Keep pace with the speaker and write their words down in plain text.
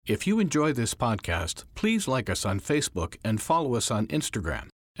If you enjoy this podcast, please like us on Facebook and follow us on Instagram.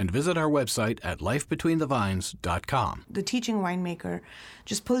 And visit our website at lifebetweenthevines.com. The teaching winemaker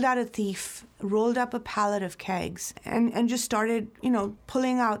just pulled out a thief, rolled up a pallet of kegs, and just started,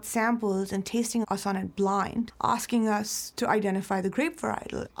 pulling out samples and tasting us on it blind, asking us to identify the grape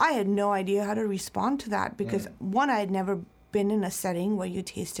varietal. I had no idea how to respond to that because, one, I had never been in a setting where you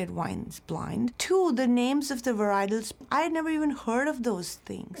tasted wines blind. Two, the names of the varietals, I had never even heard of those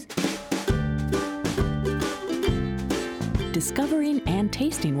things. Discovering and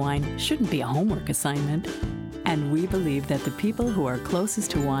tasting wine shouldn't be a homework assignment. And we believe that the people who are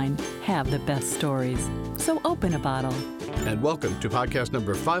closest to wine have the best stories. So open a bottle. And welcome to podcast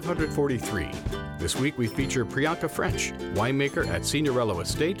number 543. This week we feature Priyanka French, winemaker at Signorello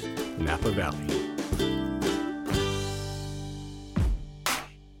Estate, Napa Valley.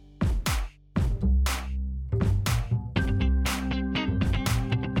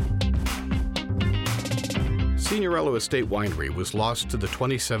 Signorello Estate Winery was lost to the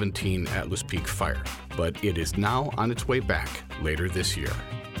 2017 Atlas Peak fire, but it is now on its way back later this year.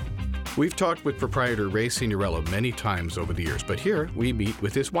 We've talked with Proprietor Ray Signorello many times over the years, but here we meet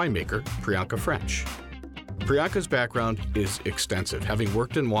with his winemaker, Priyanka French. Priyanka's background is extensive, having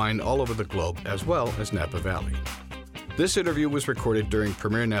worked in wine all over the globe as well as Napa Valley. This interview was recorded during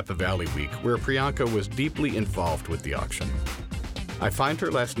Premier Napa Valley Week, where Priyanka was deeply involved with the auction. I find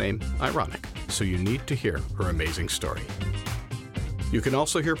her last name ironic, so you need to hear her amazing story. You can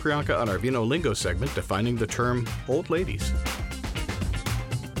also hear Priyanka on our Vino Lingo segment defining the term old ladies.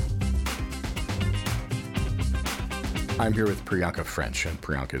 I'm here with Priyanka French, and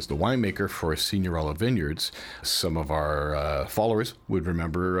Priyanka is the winemaker for Signorello Vineyards. Some of our followers would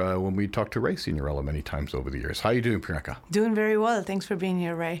remember when we talked to Ray Signorello many times over the years. How are you doing, Priyanka? Doing very well. Thanks for being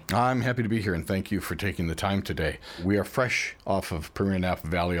here, Ray. I'm happy to be here, and thank you for taking the time today. We are fresh off of Premier Napa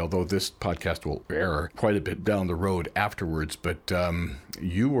Valley, although this podcast will air quite a bit down the road afterwards, but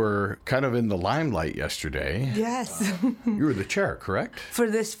you were kind of in the limelight yesterday. Yes. You were the chair, correct? For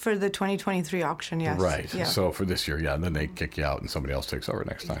the 2023 auction, yes. Right. Yeah. So for this year, yeah, and then they kick you out and somebody else takes over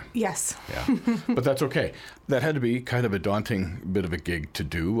next time. Yes. Yeah. But that's okay. That had to be kind of a daunting bit of a gig to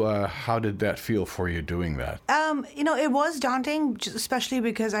do. How did that feel for you doing that? It was daunting, especially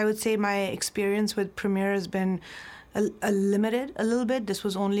because I would say my experience with Premier has been limited a little bit. This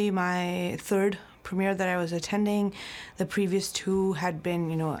was only my third Premier that I was attending. The previous two had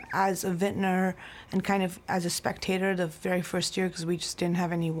been, as a vintner and kind of as a spectator the very first year, because we just didn't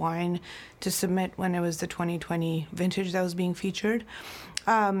have any wine to submit when it was the 2020 vintage that was being featured.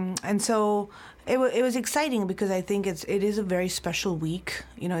 And so it was exciting because I think it is a very special week.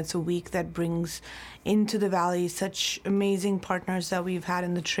 It's a week that brings into the Valley such amazing partners that we've had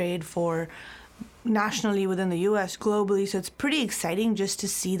in the trade for nationally within the U.S., globally. So it's pretty exciting just to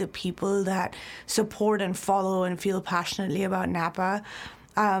see the people that support and follow and feel passionately about Napa.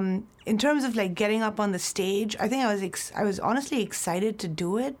 In terms of getting up on the stage, I think I was honestly excited to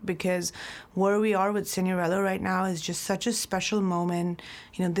do it because where we are with Signorello right now is just such a special moment.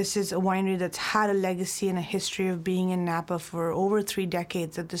 This is a winery that's had a legacy and a history of being in Napa for over 3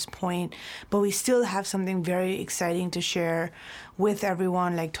 decades at this point, but we still have something very exciting to share with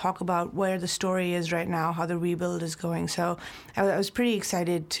everyone, talk about where the story is right now, how the rebuild is going. So I was pretty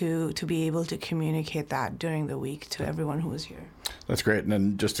excited to be able to communicate that during the week to everyone who was here. That's great. And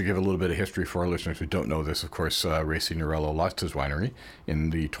then just to give a little bit of history for our listeners who don't know this, of course, Ray Signorello lost his winery in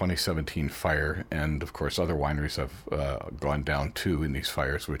the 2017 fire. And, of course, other wineries have gone down, too, in these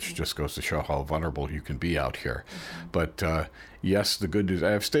fires, which just goes to show how vulnerable you can be out here. Mm-hmm. But, yes, the good news,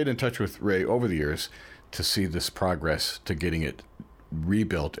 I've stayed in touch with Ray over the years to see this progress to getting it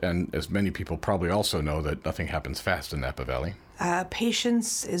rebuilt. And as many people probably also know, that nothing happens fast in Napa Valley.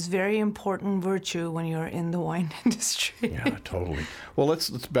 Patience is very important virtue when you're in the wine industry. Yeah, totally. Well,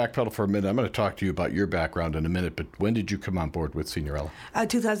 let's backpedal for a minute. I'm going to talk to you about your background in a minute, but when did you come on board with Signorello?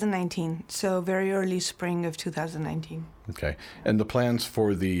 2019, so very early spring of 2019. Okay. And the plans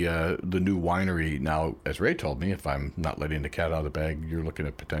for the new winery now, as Ray told me, if I'm not letting the cat out of the bag, you're looking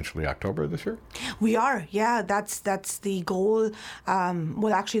at potentially October this year? We are, yeah. That's the goal.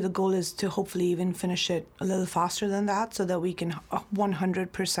 Well, actually, the goal is to hopefully even finish it a little faster than that so that we can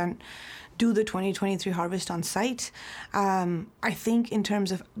 100% do the 2023 harvest on site. I think in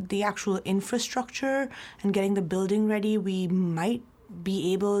terms of the actual infrastructure and getting the building ready, we might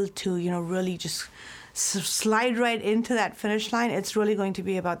be able to, really just slide right into that finish line. It's really going to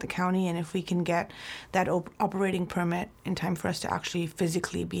be about the county, and if we can get that operating permit in time for us to actually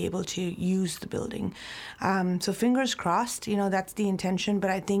physically be able to use the building. So fingers crossed, that's the intention. But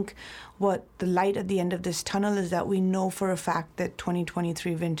I think what the light at the end of this tunnel is that we know for a fact that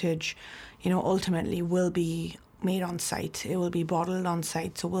 2023 vintage, ultimately will be made on site. It will be bottled on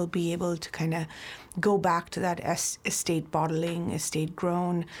site, so we'll be able to kind of go back to that estate bottling, estate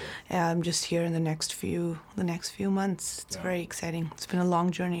grown, just here in the next few months. It's very exciting. It's been a long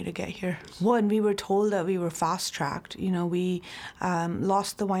journey to get here. When we were told that we were fast tracked, we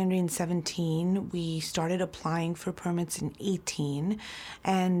lost the winery in 2017. We started applying for permits in 2018,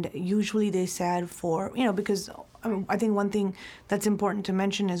 and usually they said because I think one thing that's important to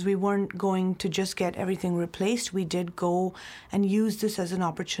mention is we weren't going to just get everything replaced. We did go and use this as an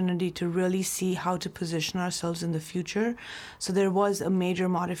opportunity to really see how to position ourselves in the future. So there was a major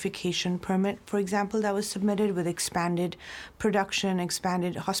modification permit, for example, that was submitted with expanded production,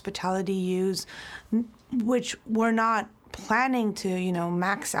 expanded hospitality use, which we're not planning to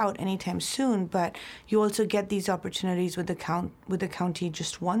max out anytime soon, but you also get these opportunities with the county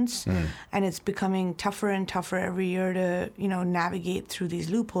just once, and it's becoming tougher and tougher every year to navigate through these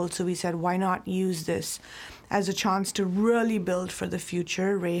loopholes. So we said, why not use this as a chance to really build for the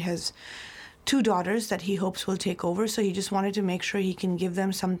future? Ray has 2 daughters that he hopes will take over, so he just wanted to make sure he can give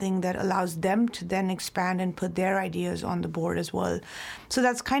them something that allows them to then expand and put their ideas on the board as well. So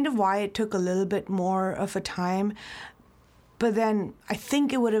that's kind of why it took a little bit more of a time. But then I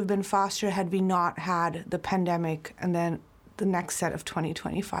think it would have been faster had we not had the pandemic and then the next set of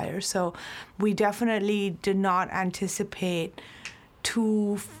 2020 fires. So we definitely did not anticipate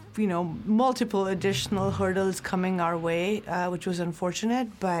multiple additional hurdles coming our way, which was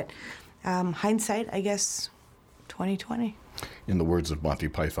unfortunate. But hindsight, I guess, 2020. In the words of Monty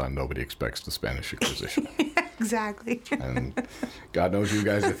Python, nobody expects the Spanish Inquisition. Exactly. And God knows you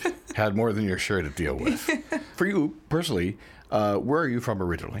guys have had more than your share to deal with. For you personally, where are you from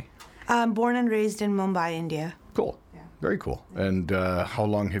originally? Born and raised in Mumbai, India. Cool. Yeah. Very cool. And how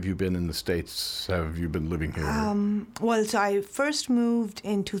long have you been in the States? Have you been living here? So I first moved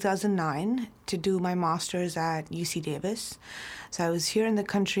in 2009 to do my master's at UC Davis. So I was here in the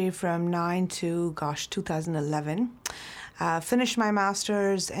country from 9 to, 2011. Finished my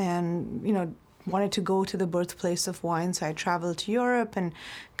master's and, wanted to go to the birthplace of wine. So I traveled to Europe and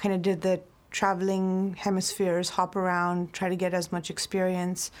kind of did the traveling hemispheres, hop around, try to get as much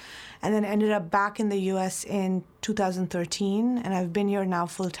experience, and then ended up back in the U.S. in 2013, and I've been here now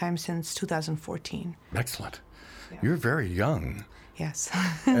full-time since 2014. Excellent. Yeah. You're very young. Yes.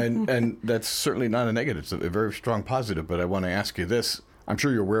 and that's certainly not a negative. It's a very strong positive, but I want to ask you this. I'm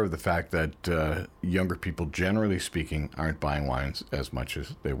sure you're aware of the fact that younger people, generally speaking, aren't buying wines as much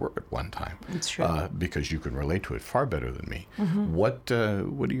as they were at one time. It's true. Because you can relate to it far better than me. Mm-hmm. What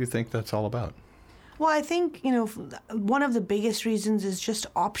do you think that's all about? Well, I think, one of the biggest reasons is just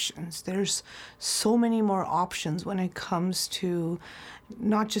options. There's so many more options when it comes to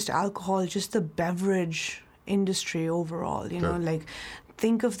not just alcohol, just the beverage industry overall. Sure.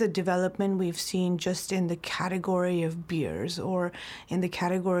 Think of the development we've seen just in the category of beers or in the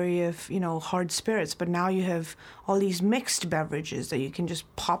category of, hard spirits. But now you have all these mixed beverages that you can just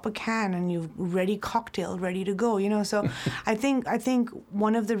pop a can and you've ready cocktail ready to go, So I think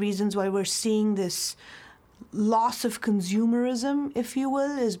one of the reasons why we're seeing this loss of consumerism, if you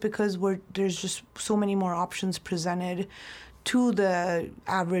will, is because there's just so many more options presented to the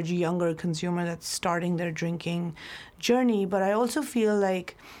average younger consumer that's starting their drinking journey. But I also feel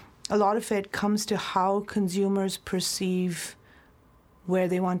like a lot of it comes to how consumers perceive where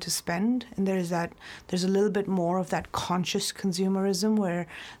they want to spend. And there's a little bit more of that conscious consumerism where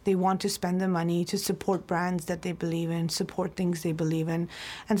they want to spend the money to support brands that they believe in, support things they believe in.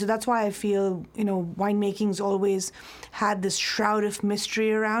 And so that's why I feel, winemaking's always had this shroud of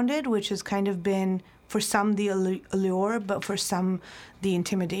mystery around it, which has kind of been, for some, the allure, but for some, the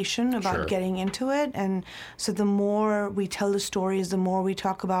intimidation about Sure. getting into it. And so the more we tell the stories, the more we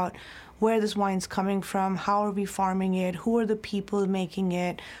talk about where this wine's coming from, how are we farming it, who are the people making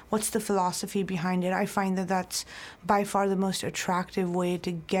it, what's the philosophy behind it. I find that that's by far the most attractive way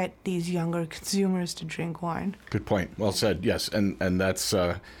to get these younger consumers to drink wine. Good point. Well said, yes. And that's,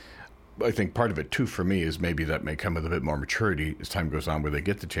 I think part of it, too, for me, is maybe that may come with a bit more maturity as time goes on, where they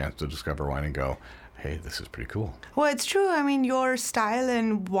get the chance to discover wine and go, hey, this is pretty cool. Well, it's true. I mean, your style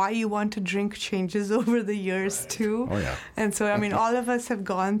and why you want to drink changes over the years, too. Oh, yeah. And so, I mean, all of us have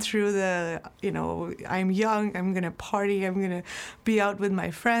gone through I'm young, I'm going to party, I'm going to be out with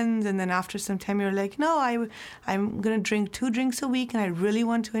my friends. And then after some time, you're like, no, I'm going to drink 2 drinks a week, and I really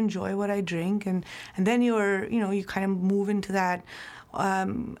want to enjoy what I drink. And then you kind of move into that.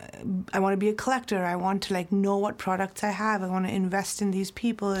 I want to be a collector. I want to know what products I have. I want to invest in these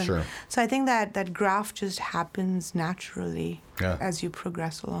people. And sure. So I think that graph just happens naturally as you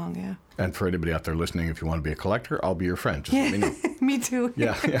progress along. Yeah. And for anybody out there listening, if you want to be a collector, I'll be your friend. Just let me know. Me too.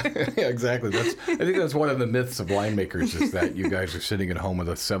 Yeah, exactly. I think that's one of the myths of winemakers is that you guys are sitting at home with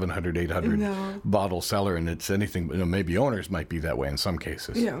a 700, 800 bottle cellar, and it's anything. Maybe owners might be that way in some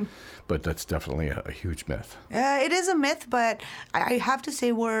cases. Yeah. But that's definitely a huge myth. It is a myth, but I have to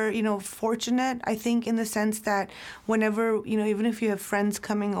say we're, fortunate, I think, in the sense that whenever, even if you have friends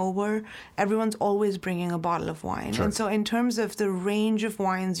coming over, everyone's always bringing a bottle of wine. Sure. And so in terms of the range of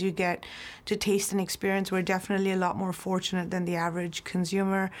wines you get to taste and experience, we're definitely a lot more fortunate than the average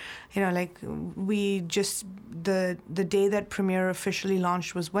consumer. We just, the day that Premier officially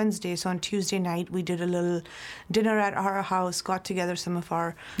launched was Wednesday. So on Tuesday night, we did a little dinner at our house, got together some of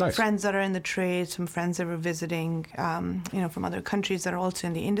our friends that are in the trade, some friends that were visiting, from other countries that are also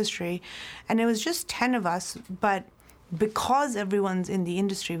in the industry. And it was just 10 of us, but because everyone's in the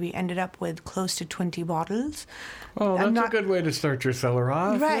industry, we ended up with close to 20 bottles. Oh, that's a good way to start your cellar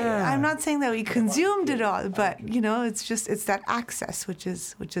off. Right. Yeah. I'm not saying that we consumed it all, but, it's that access, which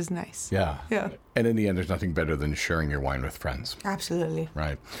is nice. Yeah. Yeah. And in the end, there's nothing better than sharing your wine with friends. Absolutely.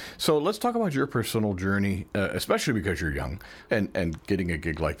 Right. So let's talk about your personal journey, especially because you're young, and getting a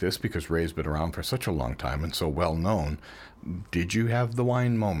gig like this, because Ray's been around for such a long time and so well known. Did you have the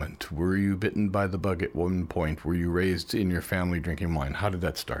wine moment? Were you bitten by the bug at one point? Were you raised in your family drinking wine? How did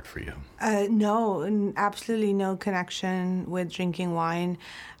that start for you? No, absolutely no connection with drinking wine.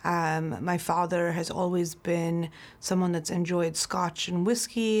 My father has always been someone that's enjoyed scotch and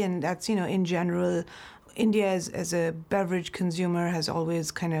whiskey, and that's, in general, India as a beverage consumer has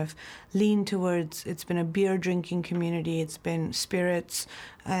always kind of leaned towards, it's been a beer drinking community, it's been spirits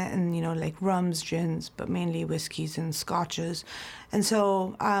and, rums, gins, but mainly whiskeys and scotches. And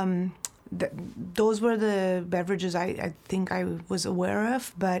so those were the beverages I think I was aware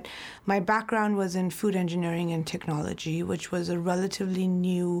of, but my background was in food engineering and technology, which was a relatively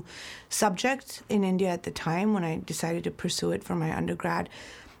new subject in India at the time when I decided to pursue it for my undergrad.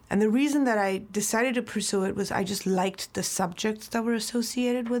 And the reason that I decided to pursue it was I just liked the subjects that were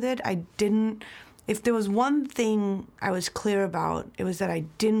associated with it. If there was one thing I was clear about, it was that I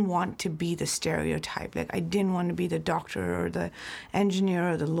didn't want to be the stereotype. I didn't want to be the doctor or the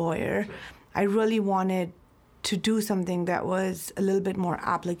engineer or the lawyer. I really wanted to do something that was a little bit more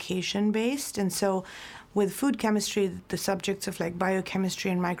application-based. And so with food chemistry, the subjects of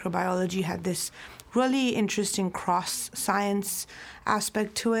biochemistry and microbiology had this really interesting cross-science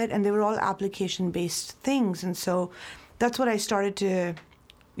aspect to it, and they were all application-based things. And so that's what I started to,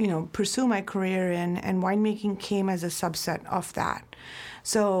 pursue my career in, and winemaking came as a subset of that.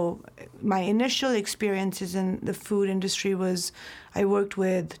 So my initial experiences in the food industry was I worked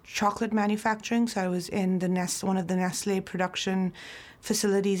with chocolate manufacturing. So I was in one of the Nestle production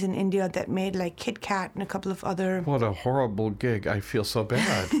facilities in India that made Kit Kat and a couple of other. What a horrible gig. I feel so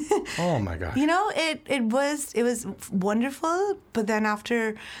bad. Oh my gosh. It was wonderful, but then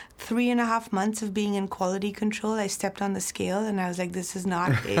after 3.5 months of being in quality control, I stepped on the scale and I was like, this is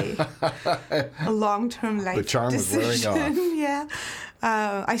not a long-term life The charm decision. was wearing off. Yeah.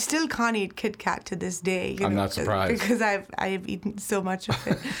 I still can't eat Kit Kat to this day. I'm not surprised. Because I've eaten so much of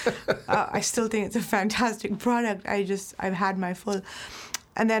it. I still think it's a fantastic product. I've had my full.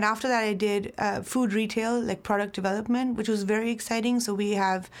 And then after that, I did food retail, product development, which was very exciting. So we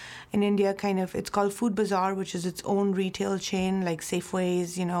have in India it's called Food Bazaar, which is its own retail chain, like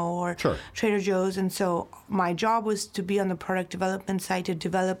Safeways, or Sure. Trader Joe's. And so my job was to be on the product development side to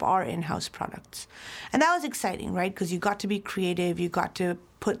develop our in-house products. And that was exciting, right? Because you got to be creative, you got to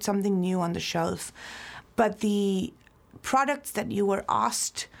put something new on the shelf. But the products that you were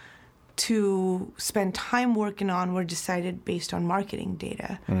asked to spend time working on were decided based on marketing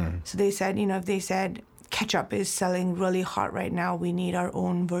data. So they said, if they said ketchup is selling really hot right now, we need our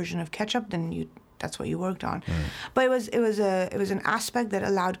own version of ketchup, then that's what you worked on. But it was an aspect that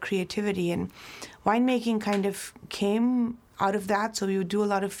allowed creativity, and winemaking kind of came out of that. So we would do a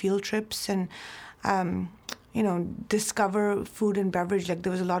lot of field trips and discover food and beverage. Like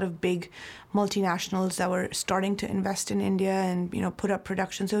there was a lot of big multinationals that were starting to invest in India and, put up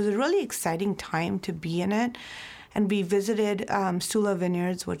production. So it was a really exciting time to be in it. And we visited Sula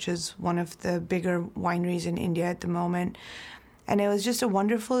Vineyards, which is one of the bigger wineries in India at the moment. And it was just a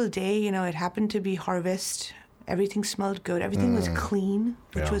wonderful day. It happened to be harvest. Everything smelled good. Everything was clean,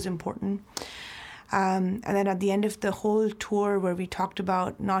 which was important. And then at the end of the whole tour, where we talked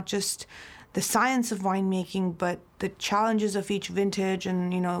about not just the science of winemaking, but the challenges of each vintage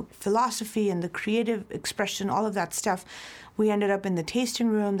and, philosophy and the creative expression, all of that stuff, we ended up in the tasting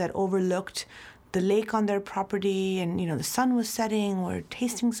room that overlooked the lake on their property, and, the sun was setting. We're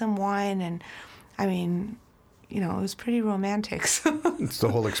tasting some wine, and I mean, it was pretty romantic. It's the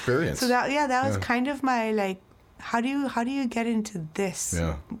whole experience. So that was kind of my, how do you get into this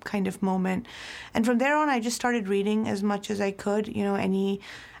kind of moment? And from there on, I just started reading as much as I could, any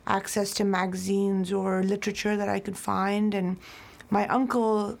access to magazines or literature that I could find. And my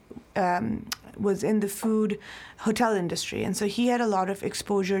uncle was in the food hotel industry, and so he had a lot of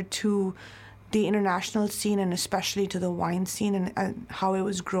exposure to the international scene and especially to the wine scene and how it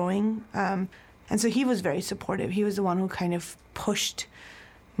was growing. And so he was very supportive. He was the one who kind of pushed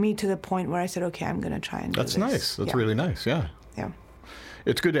me to the point where I said, okay, I'm going to try and do this. That's nice. That's really nice, yeah. Yeah.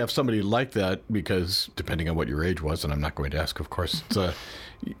 It's good to have somebody like that because depending on what your age was, and I'm not going to ask, of course, it's,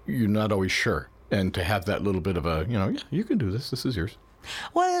 you're not always sure. And to have that little bit of a, you can do this. This is yours.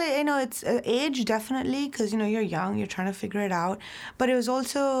 Well, it's age definitely, because you're young, you're trying to figure it out. But it was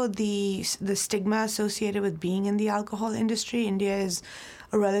also the stigma associated with being in the alcohol industry. India is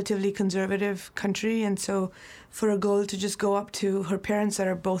a relatively conservative country, and so for a girl to just go up to her parents that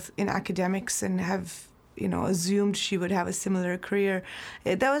are both in academics and have assumed she would have a similar career,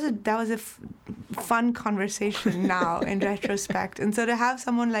 that was a fun conversation now in retrospect. And so to have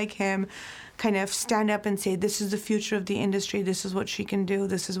someone like him kind of stand up and say, this is the future of the industry, this is what she can do,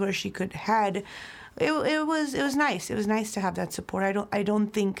 this is where she could head, it was nice. It was nice to have that support. I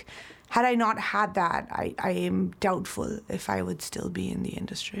don't think, had I not had that, I am doubtful if I would still be in the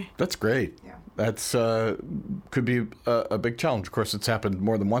industry. That's great. Yeah. That's could be a big challenge. Of course, it's happened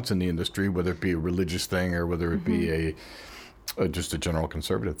more than once in the industry, whether it be a religious thing or whether it be just a general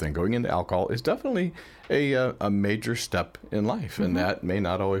conservative thing. Going into alcohol is definitely a major step in life, and that may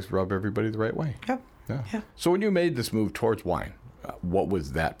not always rub everybody the right way. Yep. Yeah. So when you made this move towards wine, what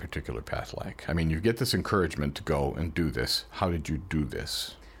was that particular path like? I mean, you get this encouragement to go and do this. How did you do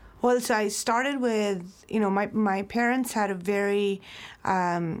this? Well, so I started with, my parents had a very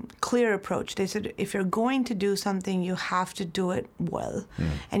clear approach. They said, if you're going to do something, you have to do it well.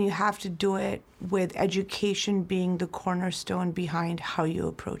 And you have to do it with education being the cornerstone behind how you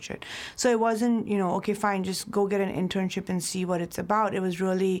approach it. So it wasn't, okay, fine, just go get an internship and see what it's about. It was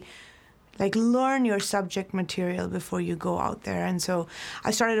really learn your subject material before you go out there. And so I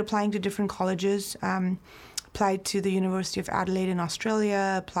started applying to different colleges. Applied to the University of Adelaide in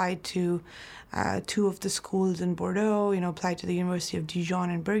Australia, applied to 2 of the schools in Bordeaux, applied to the University of Dijon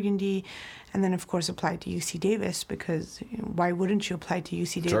in Burgundy, and then, of course, applied to UC Davis because why wouldn't you apply to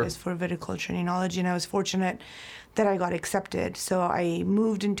UC Davis for viticulture and enology? And I was fortunate that I got accepted. So I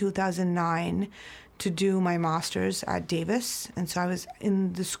moved in 2009 to do my master's at Davis. And so I was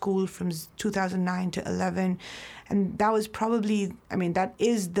in the school from 2009 to 11. And that was probably, that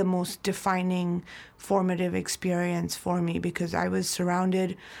is the most defining formative experience for me because I was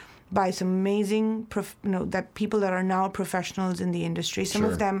surrounded by some amazing, that people that are now professionals in the industry. Some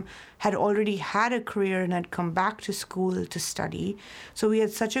of them had already had a career and had come back to school to study. So we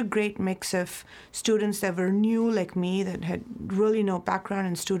had such a great mix of students that were new like me, that had really no background,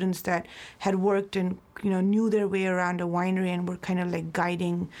 and students that had worked and knew their way around a winery and were kind of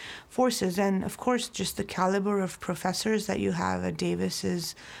guiding forces. And of course, just the caliber of professors that you have at Davis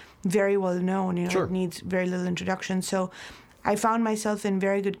is very well known. It needs very little introduction. So I found myself in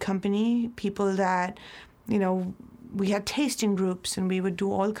very good company, people that, we had tasting groups and we would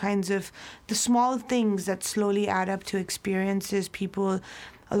do all kinds of the small things that slowly add up to experiences.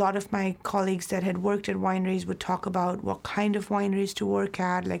 A lot of my colleagues that had worked at wineries would talk about what kind of wineries to work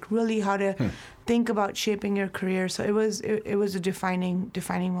at, really how to think about shaping your career. So it was a defining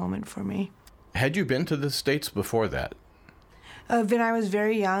moment for me. Had you been to the States before that? When I was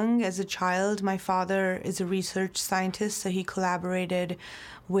very young, as a child, my father is a research scientist, so he collaborated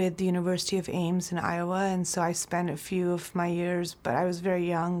with the University of Ames in Iowa, and so I spent a few of my years, but I was very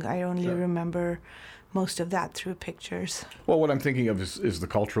young. I only remember most of that through pictures. Well, what I'm thinking of is the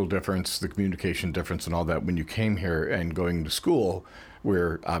cultural difference, the communication difference, and all that. When you came here and going to school,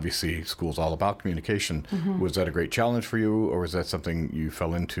 where obviously school's all about communication, was that a great challenge for you, or was that something you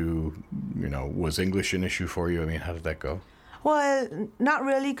fell into? Was English an issue for you? I mean, how did that go? Well, not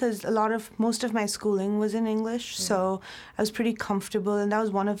really, because most of my schooling was in English, so I was pretty comfortable, and that was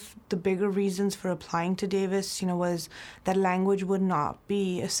one of the bigger reasons for applying to Davis, was that language would not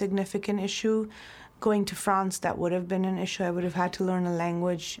be a significant issue. Going to France, that would have been an issue. I would have had to learn a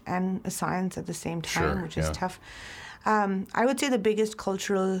language and a science at the same time, which is tough. I would say the biggest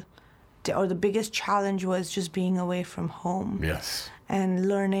the biggest challenge was just being away from home. Yes. And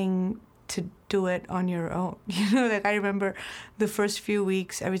learning to do it on your own. I remember the first few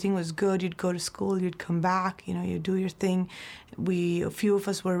weeks, everything was good. You'd go to school, you'd come back, you'd do your thing. A few of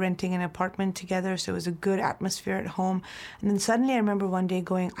us were renting an apartment together, so it was a good atmosphere at home. And then suddenly I remember one day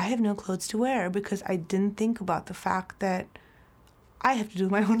going, I have no clothes to wear, because I didn't think about the fact that I have to do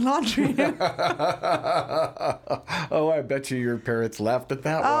my own laundry. Oh, I bet you your parents laughed at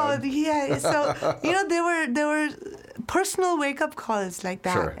that one. Oh, yeah. So, there were personal wake-up calls like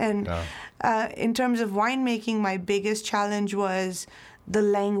that. Sure. And in terms of winemaking, my biggest challenge was the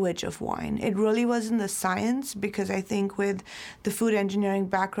language of wine. It really wasn't the science, because I think with the food engineering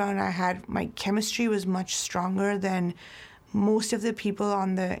background I had, my chemistry was much stronger than most of the people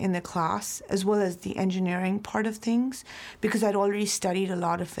in the class, as well as the engineering part of things, because I'd already studied a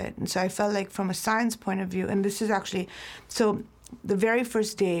lot of it. And so I felt like from a science point of view, and this is actually, so the very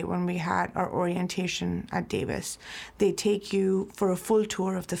first day when we had our orientation at Davis, they take you for a full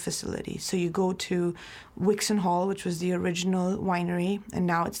tour of the facility. So you go to Wixon Hall, which was the original winery, and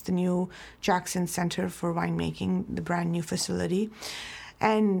now it's the new Jackson Center for Winemaking, the brand new facility.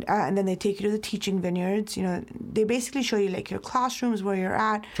 And then they take you to the teaching vineyards. They basically show you like your classrooms, where you're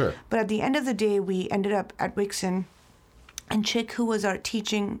at. Sure. But at the end of the day, we ended up at Wixon, and Chick, who was the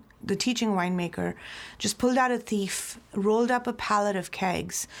teaching winemaker, just pulled out a thief, rolled up a pallet of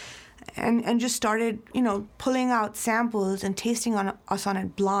kegs, and just started, pulling out samples and tasting us on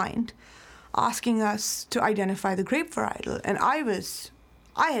it blind, asking us to identify the grape varietal. And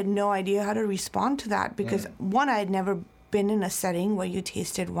I had no idea how to respond to that, because one, I had never been in a setting where you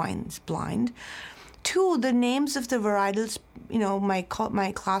tasted wines blind. Two, the names of the varietals,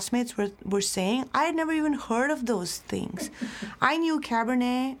 my classmates were saying, I had never even heard of those things. I knew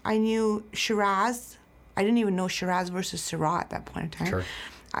Cabernet, I knew Shiraz. I didn't even know Shiraz versus Syrah at that point in time. Sure.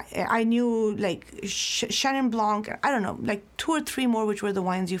 I knew Chenin Blanc, I don't know, like 2 or 3 more, which were the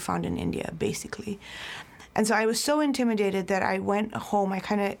wines you found in India, basically. And so I was so intimidated that I went home. I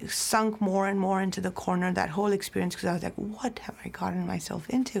kind of sunk more and more into the corner, that whole experience, because I was like, what have I gotten myself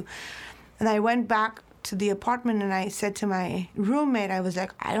into? And I went back to the apartment and I said to my roommate, I was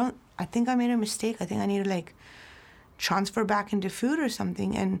like, I think I made a mistake. I think I need to transfer back into food or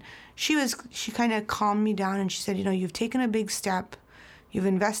something. And she kind of calmed me down, and she said, you've taken a big step. You've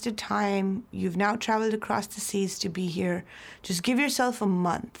invested time. You've now traveled across the seas to be here. Just give yourself a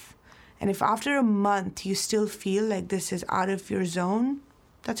month. And if after a month you still feel like this is out of your zone,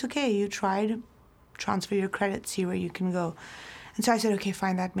 that's okay. You try to transfer your credit, see where you can go. And so I said, okay,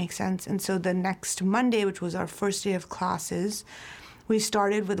 fine, that makes sense. And so the next Monday, which was our first day of classes, we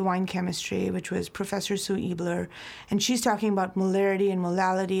started with wine chemistry, which was Professor Sue Ebler. And she's talking about molarity and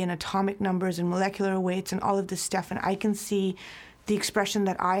molality and atomic numbers and molecular weights and all of this stuff. And I can see the expression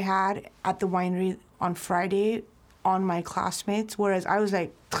that I had at the winery on Friday on my classmates, whereas I was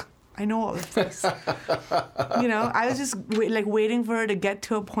like, I know all of this. I was just waiting for her to get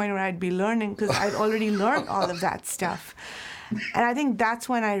to a point where I'd be learning, because I'd already learned all of that stuff. And I think that's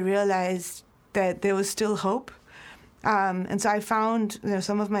when I realized that there was still hope. And so I found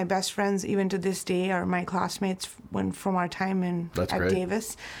some of my best friends, even to this day, are my classmates from our time at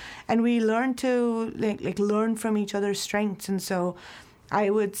Davis. And we learned to learn from each other's strengths. And so I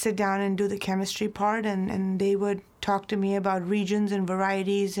would sit down and do the chemistry part, and they would talk to me about regions and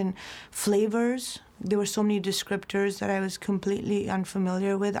varieties and flavors. There were so many descriptors that I was completely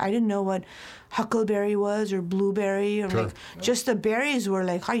unfamiliar with. I didn't know what huckleberry was or blueberry, or just the berries were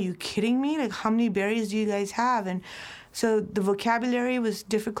like, are you kidding me? How many berries do you guys have? And so the vocabulary was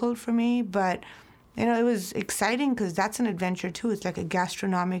difficult for me, but it was exciting, because that's an adventure too. It's like a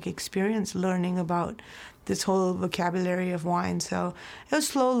gastronomic experience, learning about this whole vocabulary of wine. So it was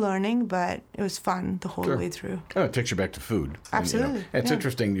slow learning, but it was fun the whole way through. Oh, it takes you back to food. Absolutely. And, it's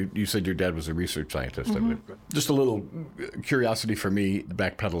interesting. You said your dad was a research scientist. Just a little curiosity for me,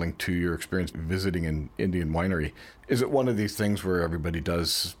 backpedaling to your experience visiting an Indian winery. Is it one of these things where everybody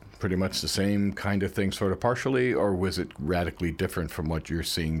does pretty much the same kind of thing, sort of partially, or was it radically different from what you're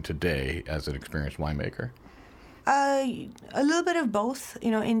seeing today as an experienced winemaker? A little bit of both.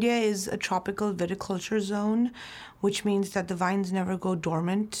 India is a tropical viticulture zone, which means that the vines never go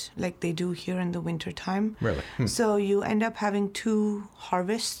dormant like they do here in the wintertime. Really? So you end up having 2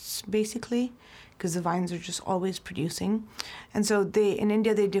 harvests, basically, because the vines are just always producing. And so in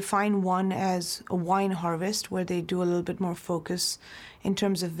India, they define one as a wine harvest, where they do a little bit more focus in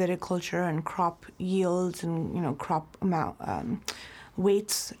terms of viticulture and crop yields and, crop amount,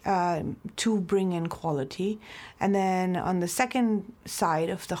 weights to bring in quality. And then on the second side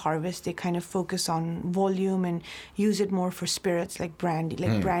of the harvest, they kind of focus on volume and use it more for spirits like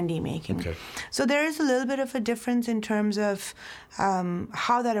brandy making. Okay. So there is a little bit of a difference in terms of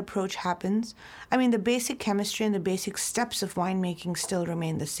how that approach happens. I mean, the basic chemistry and the basic steps of winemaking still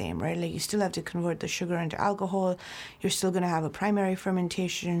remain the same, right? Like, you still have to convert the sugar into alcohol. You're still going to have a primary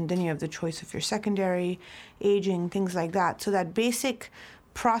fermentation. Then you have the choice of your secondary, aging, things like that. So that basic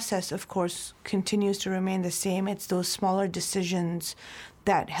process, of course, continues to remain the same. It's those smaller decisions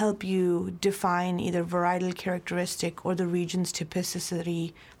that help you define either varietal characteristic or the region's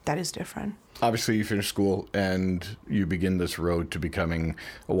typicity that is different. Obviously, you finish school and you begin this road to becoming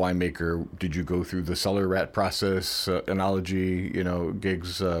a winemaker. Did you go through the cellar rat process, enology,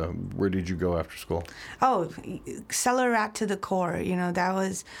 gigs? Where did you go after school? Oh, cellar rat to the core. That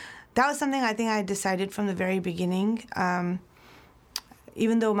was something I think I decided from the very beginning.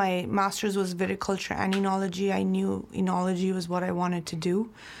 Even though my master's was viticulture and enology, I knew enology was what I wanted to do.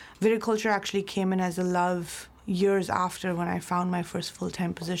 Viticulture actually came in as a love years after, when I found my first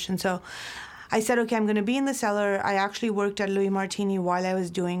full-time position. So I said, okay, I'm going to be in the cellar. I actually worked at Louis Martini while I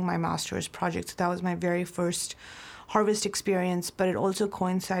was doing my master's project. So that was my very first harvest experience, but it also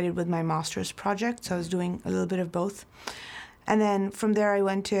coincided with my master's project. So I was doing a little bit of both. And then from there, I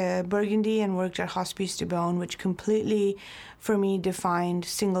went to Burgundy and worked at Hospice de Beaune, which completely, for me, defined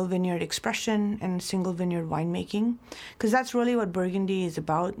single vineyard expression and single vineyard winemaking, because that's really what Burgundy is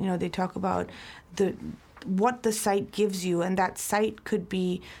about. They talk about what the site gives you, and that site could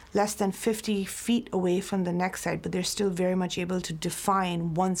be less than 50 feet away from the next site, but they're still very much able to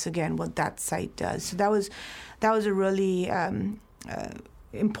define once again what that site does. So that was a really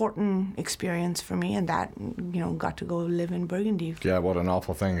important experience for me, and that got to go live in Burgundy. Yeah, what an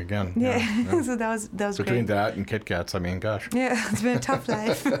awful thing again. Yeah. So that was between great. that and Kit Kats, I mean, gosh. Yeah, it's been a tough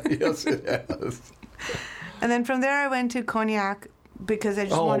life. Yes, it has. And then from there I went to Cognac because I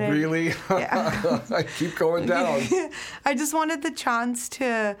just wanted... Oh, really? Yeah. I keep going down. I just wanted the chance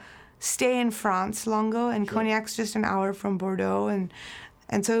to stay in France longer, and sure. Cognac's just an hour from Bordeaux,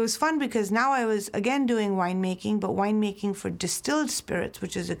 and so it was fun because now I was, again, doing winemaking, but winemaking for distilled spirits,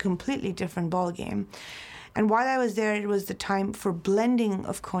 which is a completely different ballgame. And while I was there, it was the time for blending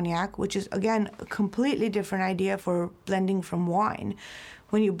of cognac, which is, again, a completely different idea for blending from wine.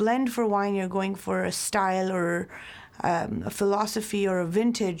 When you blend for wine, you're going for a style or a philosophy or a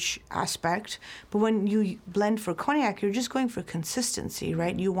vintage aspect. But when you blend for cognac, you're just going for consistency,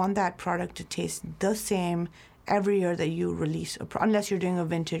 right? You want that product to taste the same every year that you release, unless you're doing a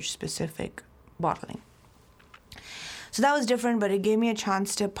vintage-specific bottling. So that was different, but it gave me a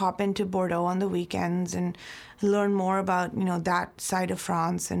chance to pop into Bordeaux on the weekends and learn more about, that side of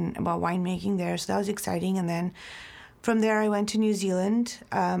France and about winemaking there. So that was exciting. And then from there, I went to New Zealand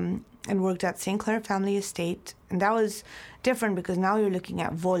and worked at St. Clair Family Estate. And that was different because now you're looking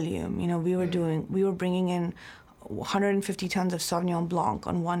at volume. We were bringing in 150 tons of Sauvignon Blanc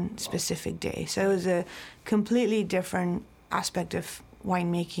on one specific day. So it was a completely different aspect of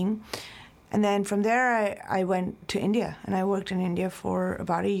winemaking. And then from there, I went to India, and I worked in India for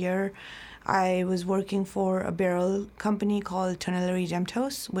about a year. I was working for a barrel company called Tonellerie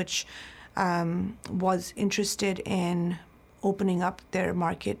Demtos, which was interested in opening up their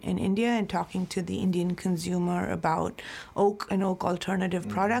market in India and talking to the Indian consumer about oak and oak alternative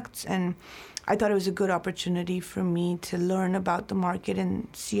products. And I thought it was a good opportunity for me to learn about the market and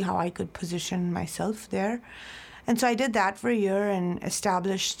see how I could position myself there. And so I did that for a year and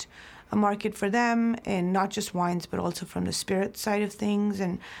established a market for them, and not just wines, but also from the spirit side of things.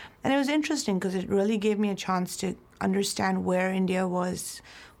 And it was interesting because it really gave me a chance to understand where India was,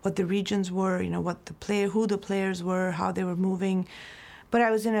 what the regions were, who the players were, how they were moving. But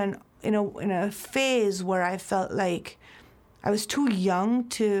I was in a phase where I felt like I was too young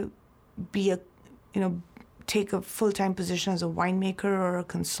to be take a full-time position as a winemaker or a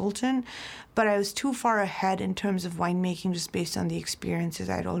consultant, but I was too far ahead in terms of winemaking just based on the experiences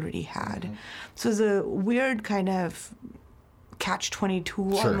I'd already had. Mm-hmm. So it was a weird kind of catch-22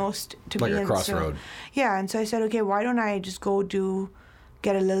 sure. almost to like be a in. crossroad. And so I said, okay, why don't I just go do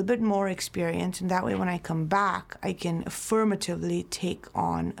get a little bit more experience, and that way when I come back, I can affirmatively take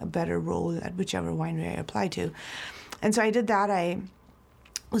on a better role at whichever winery I apply to. And so I did that. I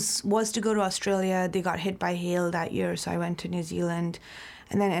was to go to Australia. They got hit by hail that year, so I went to New Zealand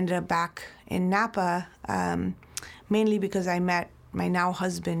and then ended up back in Napa, mainly because I met my now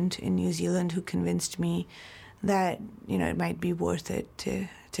husband in New Zealand, who convinced me that, it might be worth it to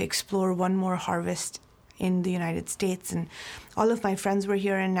explore one more harvest in the United States. And all of my friends were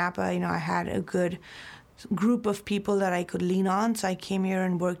here in Napa. I had a good group of people that I could lean on. So I came here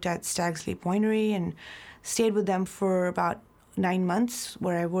and worked at Stag's Leap Winery and stayed with them for about 9 months,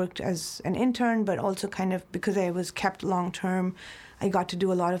 where I worked as an intern, but also kind of because I was kept long term, I got to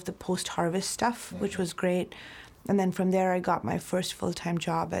do a lot of the post-harvest stuff, which was great. And then from there, I got my first full-time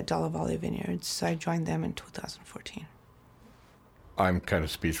job at Napa Valley Vineyards. So I joined them in 2014. I'm kind of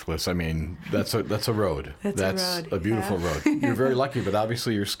speechless. I mean, that's a road. That's a beautiful road. You're very lucky, but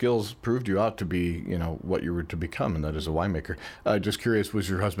obviously your skills proved you out to be, what you were to become, and that is a winemaker. Just curious, was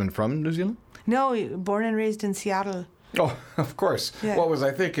your husband from New Zealand? No, born and raised in Seattle. Oh, of course. Yeah. What was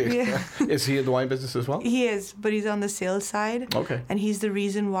I thinking? Yeah. Is he in the wine business as well? He is, but he's on the sales side. Okay. And he's the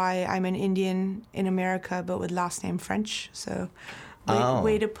reason why I'm an Indian in America, but with last name French. So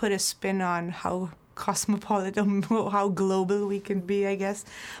way to put a spin on how cosmopolitan, how global we can be, I guess.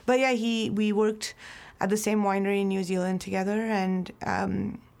 But yeah, we worked at the same winery in New Zealand together, and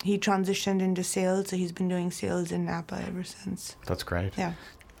he transitioned into sales, so he's been doing sales in Napa ever since. That's great. Yeah.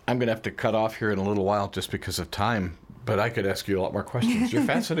 I'm going to have to cut off here in a little while just because of time, but I could ask you a lot more questions. You're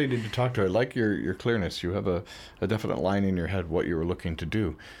fascinating to talk to. I like your clearness. You have a definite line in your head what you were looking to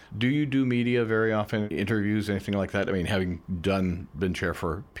do. Do you do media very often, interviews, anything like that? I mean, having been chair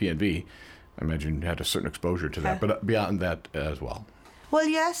for P&V, I imagine you had a certain exposure to that, but beyond that as well. Well,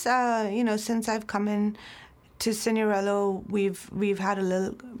 yes. Since I've come in to Signorello, we've had a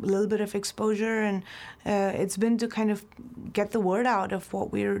little bit of exposure, and it's been to kind of get the word out of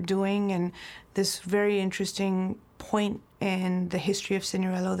what we're doing and this very interesting point in the history of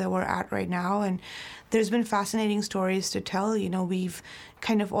Signorello that we're at right now. And there's been fascinating stories to tell. We've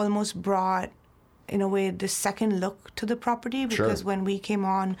kind of almost brought, in a way, the second look to the property, because when we came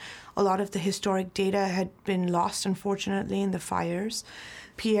on, a lot of the historic data had been lost, unfortunately, in the fires.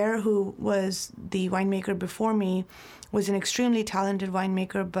 Pierre, who was the winemaker before me, was an extremely talented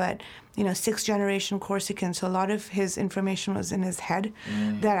winemaker, but, sixth-generation Corsican, so a lot of his information was in his head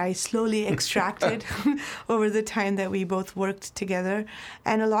that I slowly extracted over the time that we both worked together.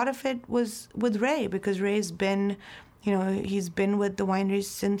 And a lot of it was with Ray, because Ray's been... he's been with the wineries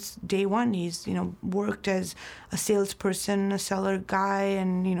since day one. He's, worked as a salesperson, a cellar guy,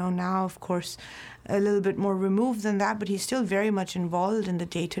 and, now, of course, a little bit more removed than that, but he's still very much involved in the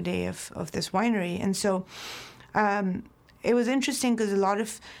day-to-day of this winery. And so it was interesting because a lot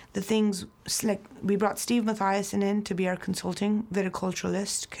of the things, like we brought Steve Mathiasen in to be our consulting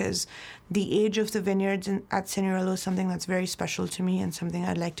viticulturalist, because the age of the vineyards at Signorello is something that's very special to me and something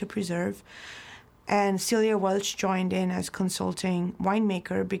I'd like to preserve. And Celia Welch joined in as consulting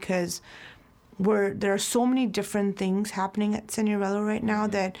winemaker, because there are so many different things happening at Signorello right now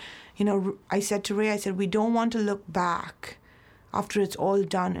that, I said to Ray, we don't want to look back after it's all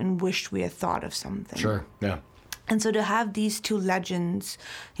done and wish we had thought of something. Sure, yeah. And so to have these two legends,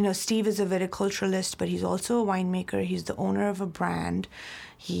 Steve is a viticulturalist, but he's also a winemaker. He's the owner of a brand.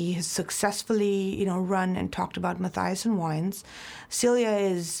 He has successfully, run and talked about Mathiasen wines. Celia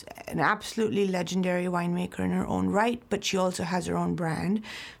is an absolutely legendary winemaker in her own right, but she also has her own brand.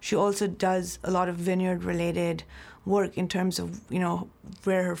 She also does a lot of vineyard-related work in terms of,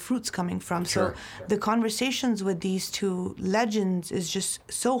 where her fruit's coming from. Sure. So the conversations with these two legends is just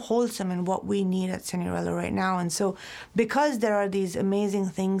so wholesome in what we need at Signorello right now. And so because there are these amazing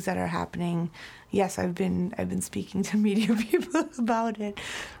things that are happening, yes, I've been speaking to media people about it.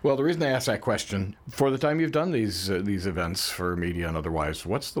 Well, the reason I asked that question, for the time you've done these events for media and otherwise,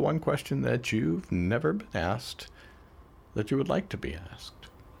 what's the one question that you've never been asked that you would like to be asked?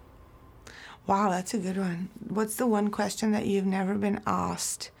 Wow, that's a good one. What's the one question that you've never been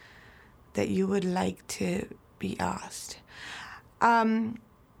asked that you would like to be asked? I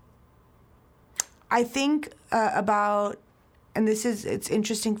think about, and it's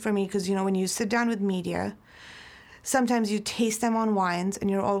interesting for me because, when you sit down with media, sometimes you taste them on wines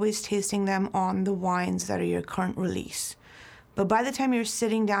and you're always tasting them on the wines that are your current release. But by the time you're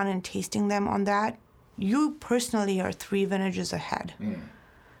sitting down and tasting them on that, you personally are 3 vintages ahead.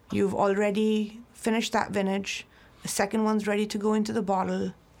 You've already finished that vintage. The second one's ready to go into the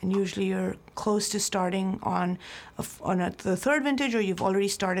bottle, and usually you're close to starting on the third vintage, or you've already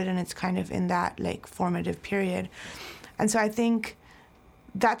started and it's kind of in that formative period. And so I think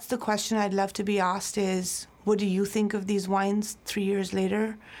that's the question I'd love to be asked is, what do you think of these wines 3 years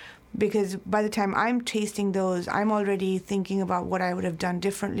later? Because by the time I'm tasting those, I'm already thinking about what I would have done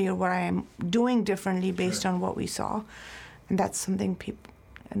differently or what I am doing differently based on what we saw. And that's something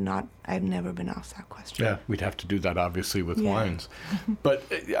I've never been asked that question. Yeah, we'd have to do that obviously with wines. But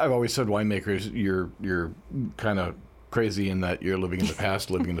I've always said winemakers, you're kind of crazy in that you're living in the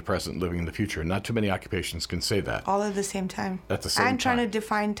past, living in the present, living in the future. Not too many occupations can say that. All at the same time. At the same time. And trying to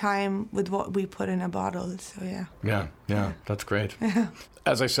define time with what we put in a bottle. So yeah. Yeah, that's great.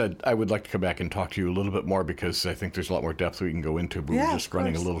 As I said, I would like to come back and talk to you a little bit more because I think there's a lot more depth we can go into, but we're just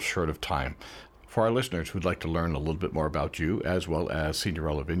running a little short of time. For our listeners who'd like to learn a little bit more about you as well as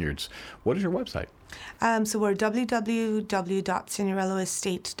Signorello Vineyards, what is your website? So we're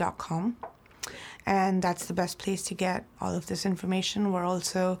www.signorelloestate.com. And that's the best place to get all of this information.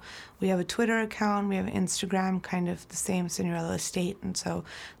 We have a Twitter account, we have Instagram, kind of the same, Signorello Estate. And so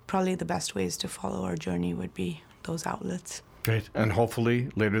probably the best ways to follow our journey would be those outlets. Great. And hopefully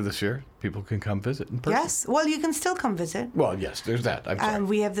later this year, people can come visit in person. Yes. Well, you can still come visit. Well, yes, there's that. I'm sorry.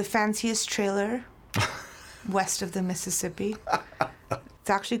 We have the fanciest trailer west of the Mississippi. It's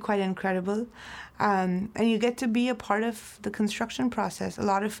actually quite incredible. And you get to be a part of the construction process. A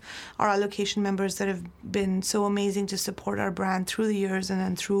lot of our allocation members that have been so amazing to support our brand through the years and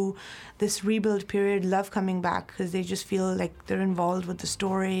then through this rebuild period love coming back because they just feel like they're involved with the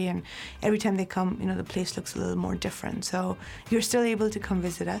story. And every time they come, the place looks a little more different. So you're still able to come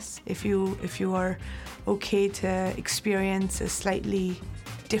visit us if you are okay to experience a slightly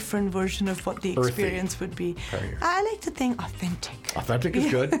different version of what the experience would be. I like to think authentic. Authentic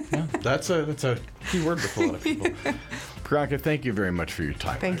is good. Yeah, that's a key word with a lot of people. Priyanka, thank you very much for your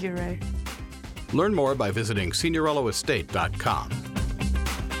time. Thank you, Ray. Learn more by visiting signorelloestate.com.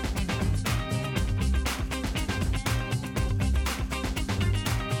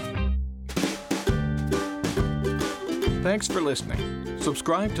 Thanks for listening.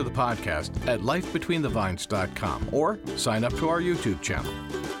 Subscribe to the podcast at lifebetweenthevines.com or sign up to our YouTube channel.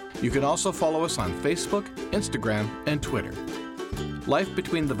 You can also follow us on Facebook, Instagram, and Twitter. Life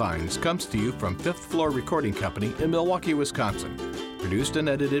Between the Vines comes to you from Fifth Floor Recording Company in Milwaukee, Wisconsin. Produced and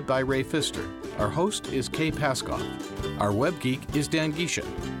edited by Ray Pfister. Our host is Kay Paskoff. Our web geek is Dan Gisha.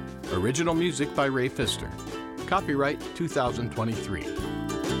 Original music by Ray Pfister. Copyright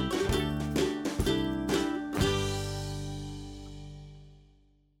 2023.